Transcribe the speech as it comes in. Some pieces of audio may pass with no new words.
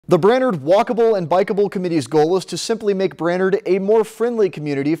The Brainerd Walkable and Bikeable Committee's goal is to simply make Brainerd a more friendly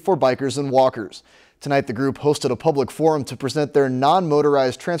community for bikers and walkers. Tonight, the group hosted a public forum to present their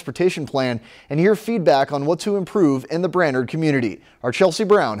non-motorized transportation plan and hear feedback on what to improve in the Brainerd community. Our Chelsea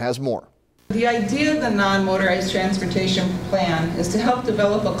Brown has more. The idea of the non-motorized transportation plan is to help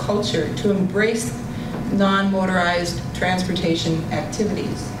develop a culture to embrace non-motorized transportation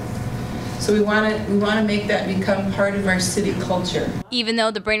activities. So we want to make that become part of our city culture. Even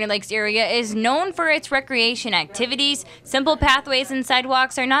though the Brainerd Lakes area is known for its recreation activities, simple pathways and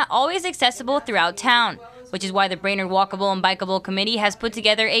sidewalks are not always accessible throughout town, which is why the Brainerd Walkable and Bikeable Committee has put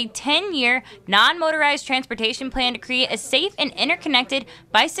together a 10-year non-motorized transportation plan to create a safe and interconnected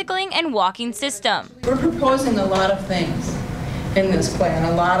bicycling and walking system. We're proposing a lot of things in this plan,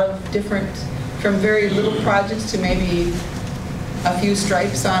 a lot of different, from very little projects to maybe a few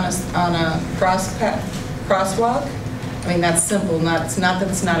stripes on a crosswalk. I mean, that's simple. It's not that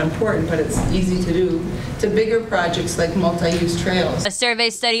it's not important, but it's easy to do. To bigger projects like multi-use trails. A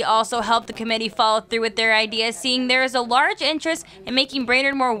survey study also helped the committee follow through with their ideas, seeing there is a large interest in making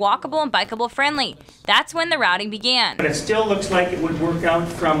Brainerd more walkable and bikeable friendly. That's when the routing began. But it still looks like it would work out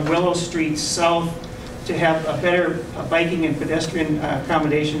from Willow Street south to have a better biking and pedestrian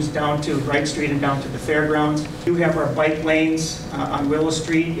accommodations down to Wright Street and down to the fairgrounds. We do have our bike lanes on Willow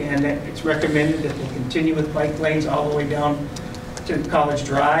Street, and it's recommended that they continue with bike lanes all the way down to College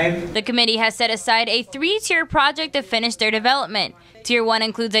Drive. The committee has set aside a 3-tier project to finish their development. Tier 1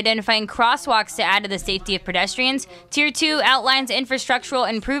 includes identifying crosswalks to add to the safety of pedestrians. Tier 2 outlines infrastructural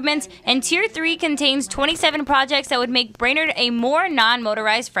improvements, and Tier 3 contains 27 projects that would make Brainerd a more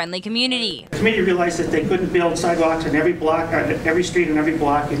non-motorized friendly community. The committee realized that they couldn't build sidewalks on every block, every street and every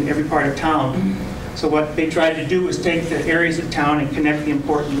block in every part of town. So what they tried to do was take the areas of town and connect the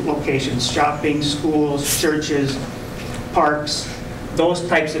important locations: shopping, schools, churches, parks, those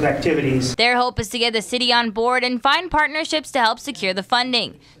types of activities. Their hope is to get the city on board and find partnerships to help secure the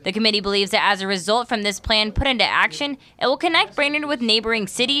funding. The committee believes that as a result from this plan put into action, it will connect Brainerd with neighboring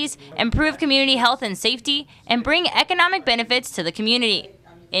cities, improve community health and safety, and bring economic benefits to the community.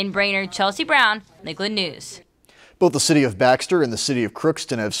 In Brainerd, Chelsea Brown, Lakeland News. Both the city of Baxter and the city of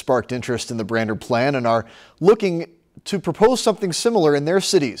Crookston have sparked interest in the Brainerd plan and are looking to propose something similar in their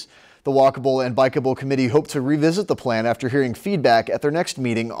cities. The Walkable and Bikeable Committee hope to revisit the plan after hearing feedback at their next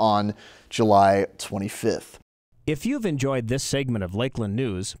meeting on July 25th. If you've enjoyed this segment of Lakeland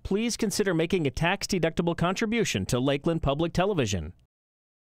News, please consider making a tax-deductible contribution to Lakeland Public Television.